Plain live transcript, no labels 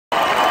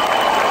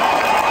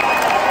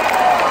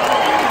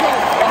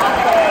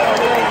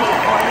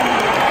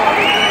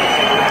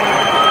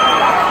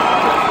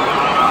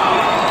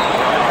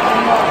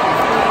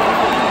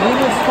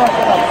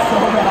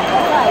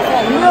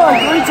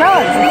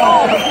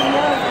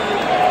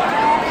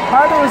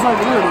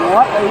dude,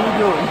 what are you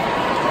doing?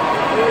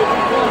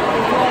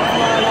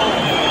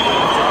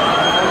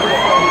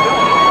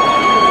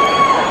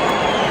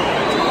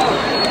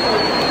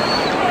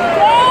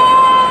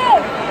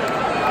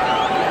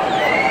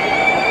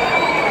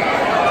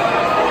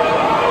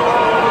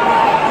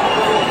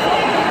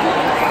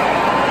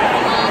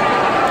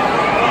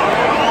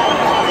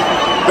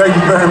 Thank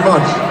you very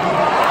much.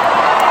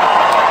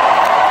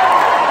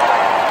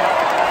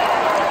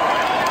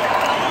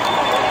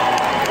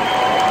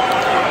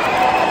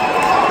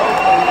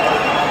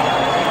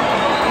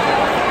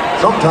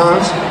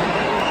 Sometimes,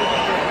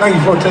 thank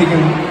you for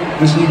taking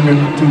this evening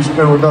to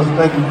spend with us.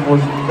 Thank you for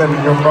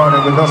spending your Friday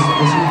with us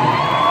this evening.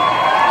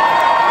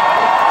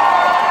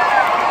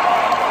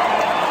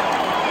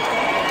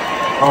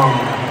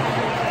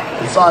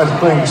 Besides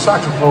playing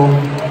saxophone,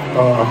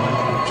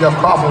 Jeff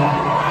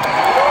Coffin,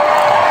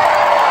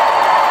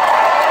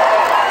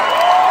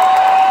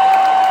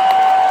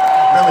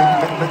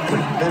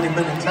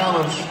 many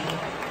talents.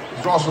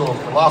 He's also a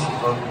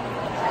philosopher,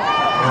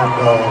 and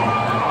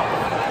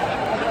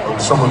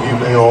some of you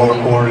may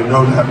already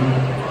know that.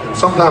 And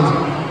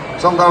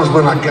sometimes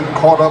when I get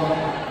caught up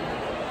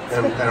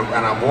and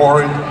I'm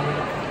worried,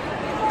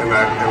 and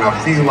I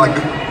feel like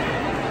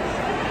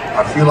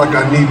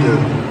I need to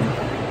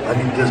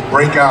just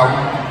break out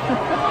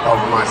of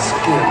my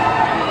skin.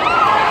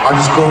 I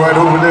just go right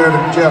over there to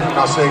Jeff and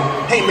I say,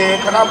 hey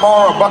man, can I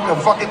borrow a bucket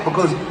of fuck it?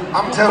 Because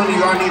I'm telling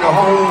you, I need a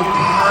whole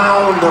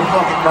pound of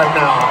fuck it right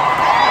now.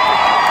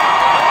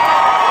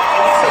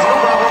 He says, no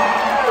problem.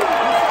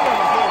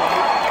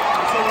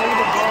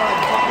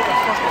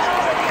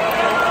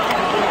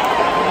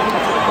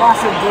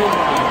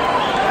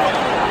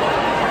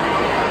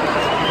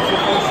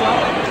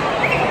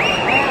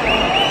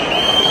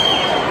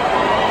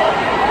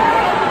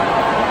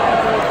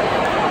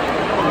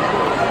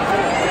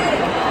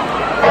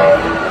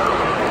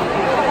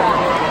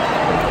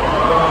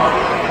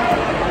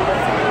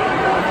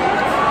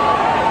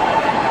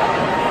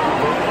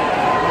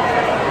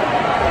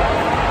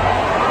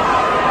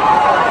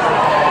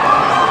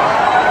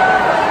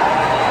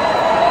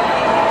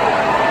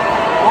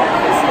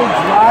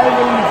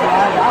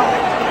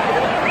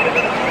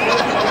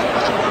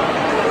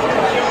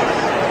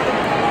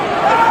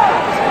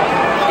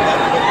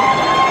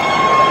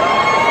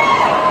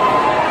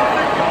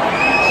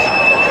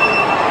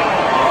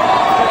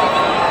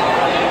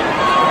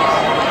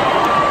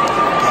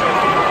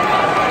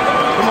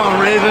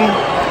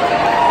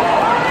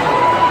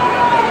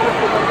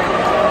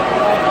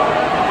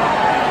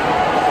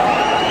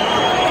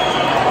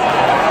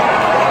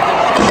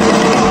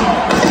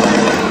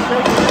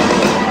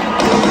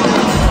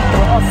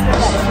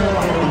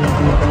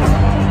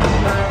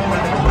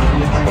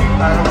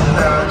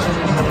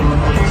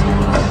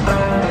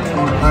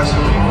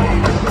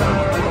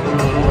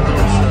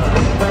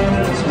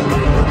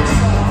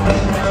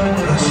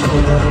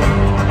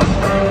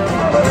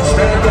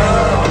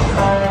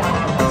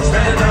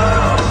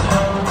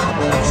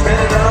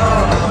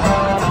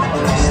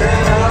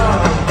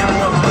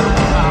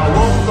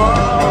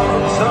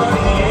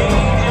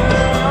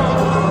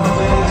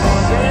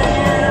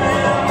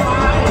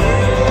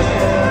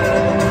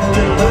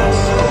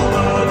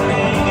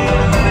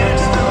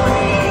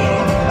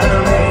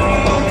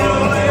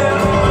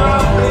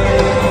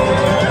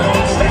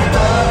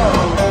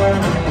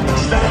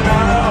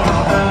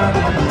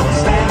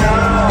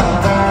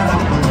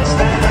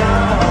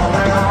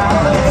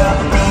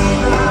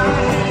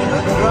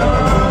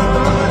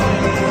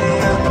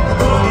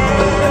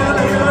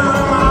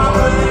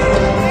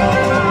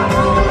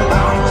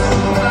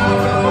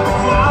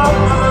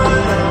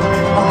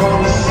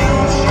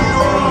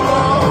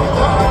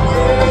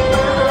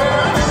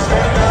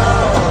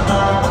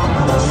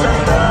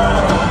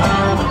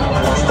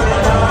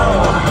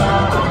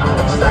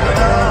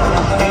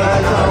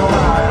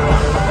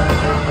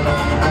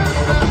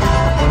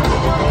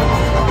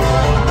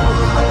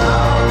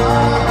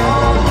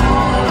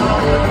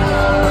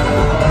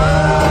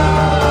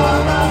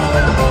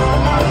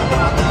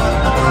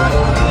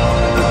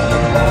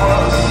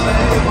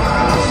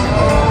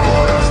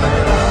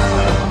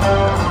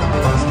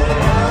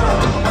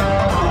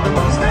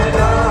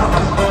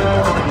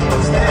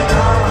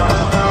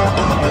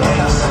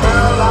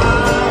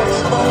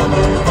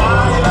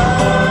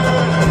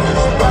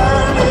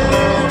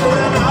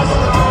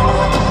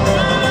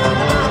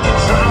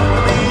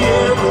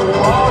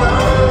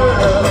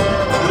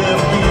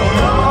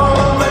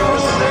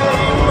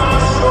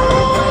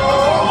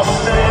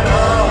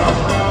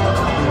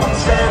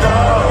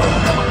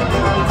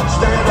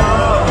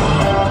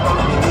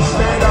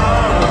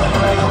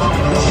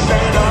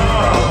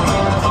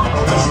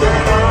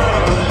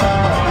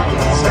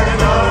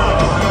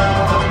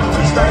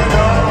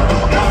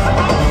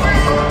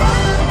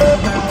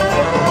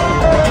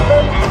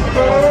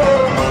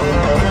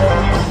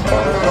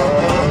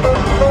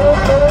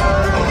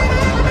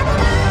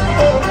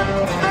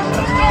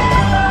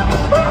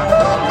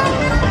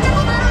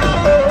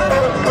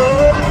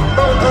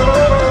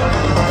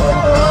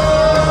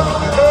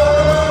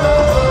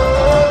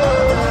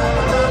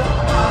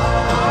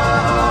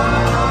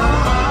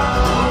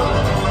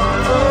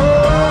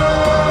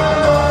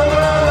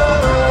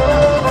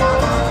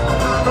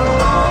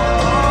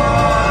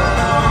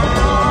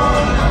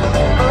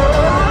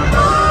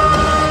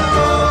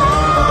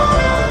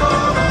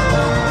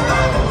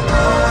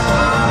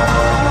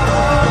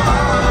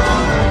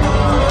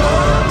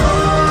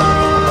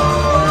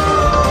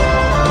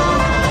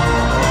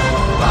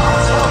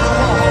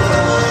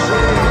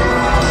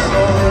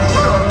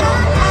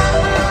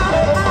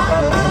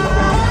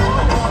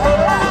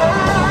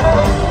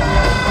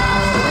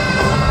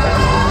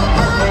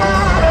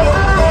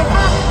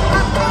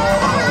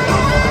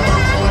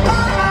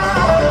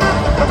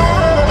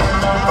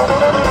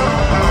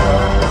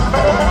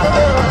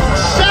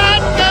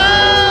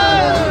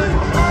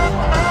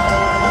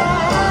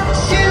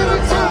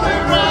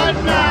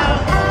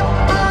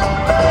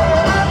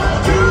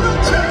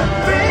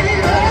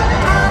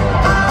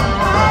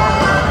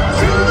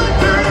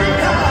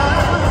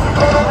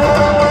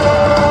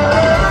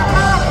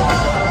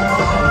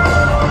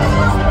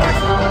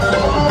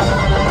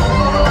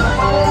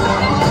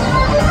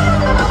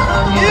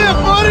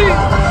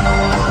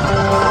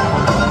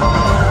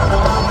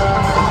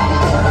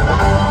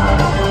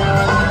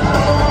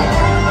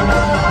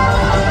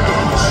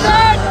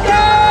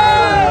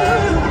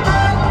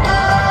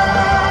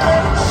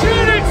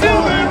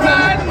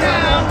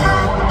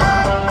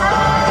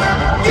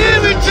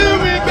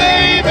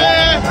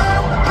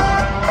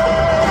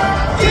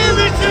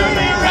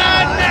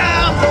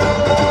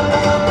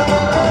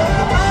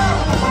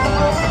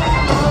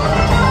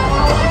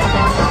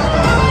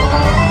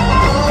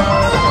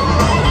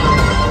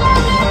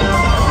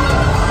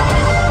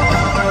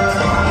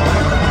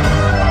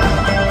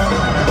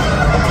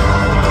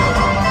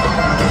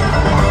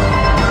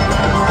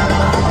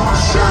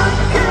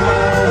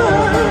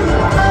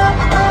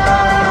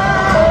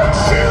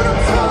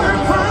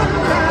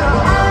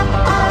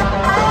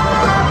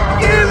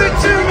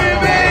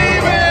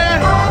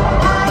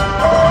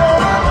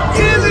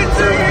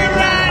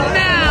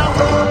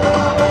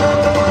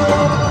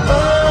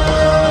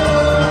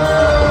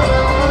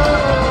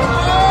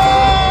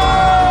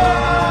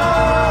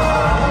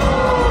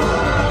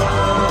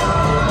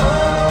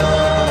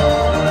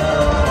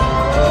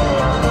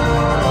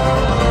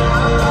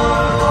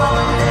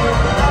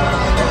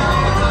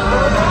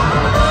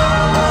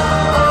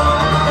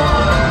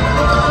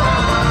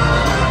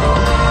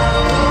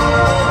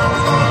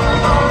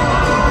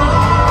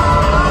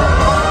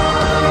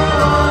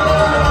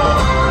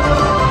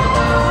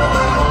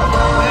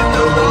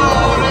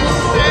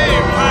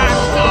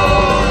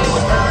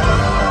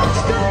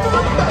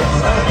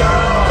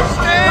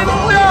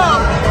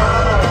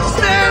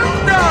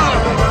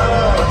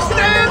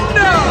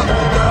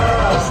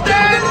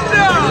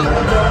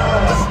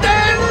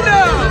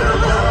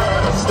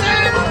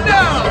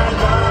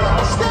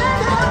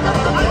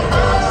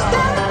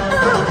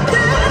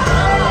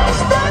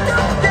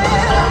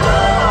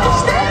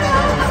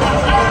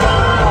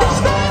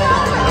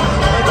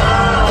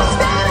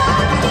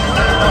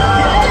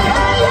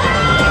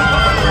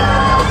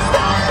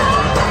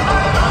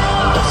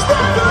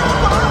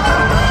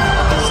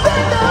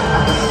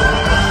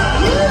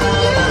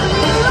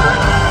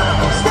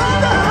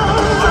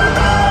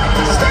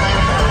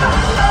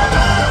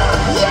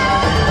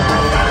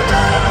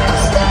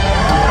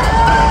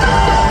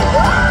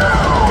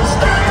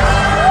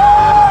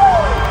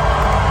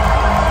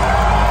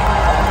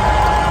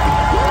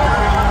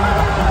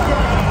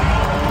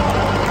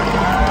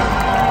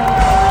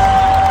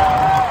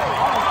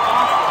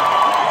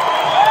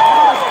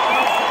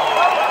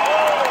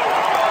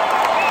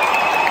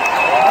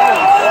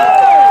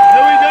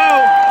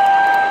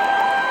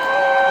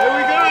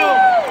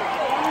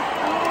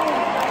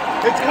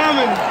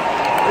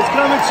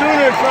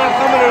 not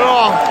coming at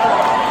all.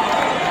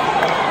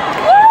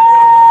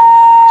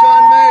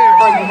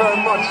 Thank you very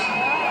much.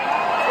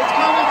 It's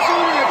coming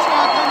sooner, it's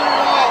not coming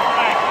at all.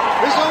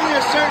 There's only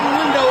a certain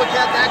window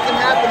that can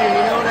happen in,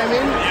 you know what I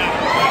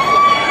mean?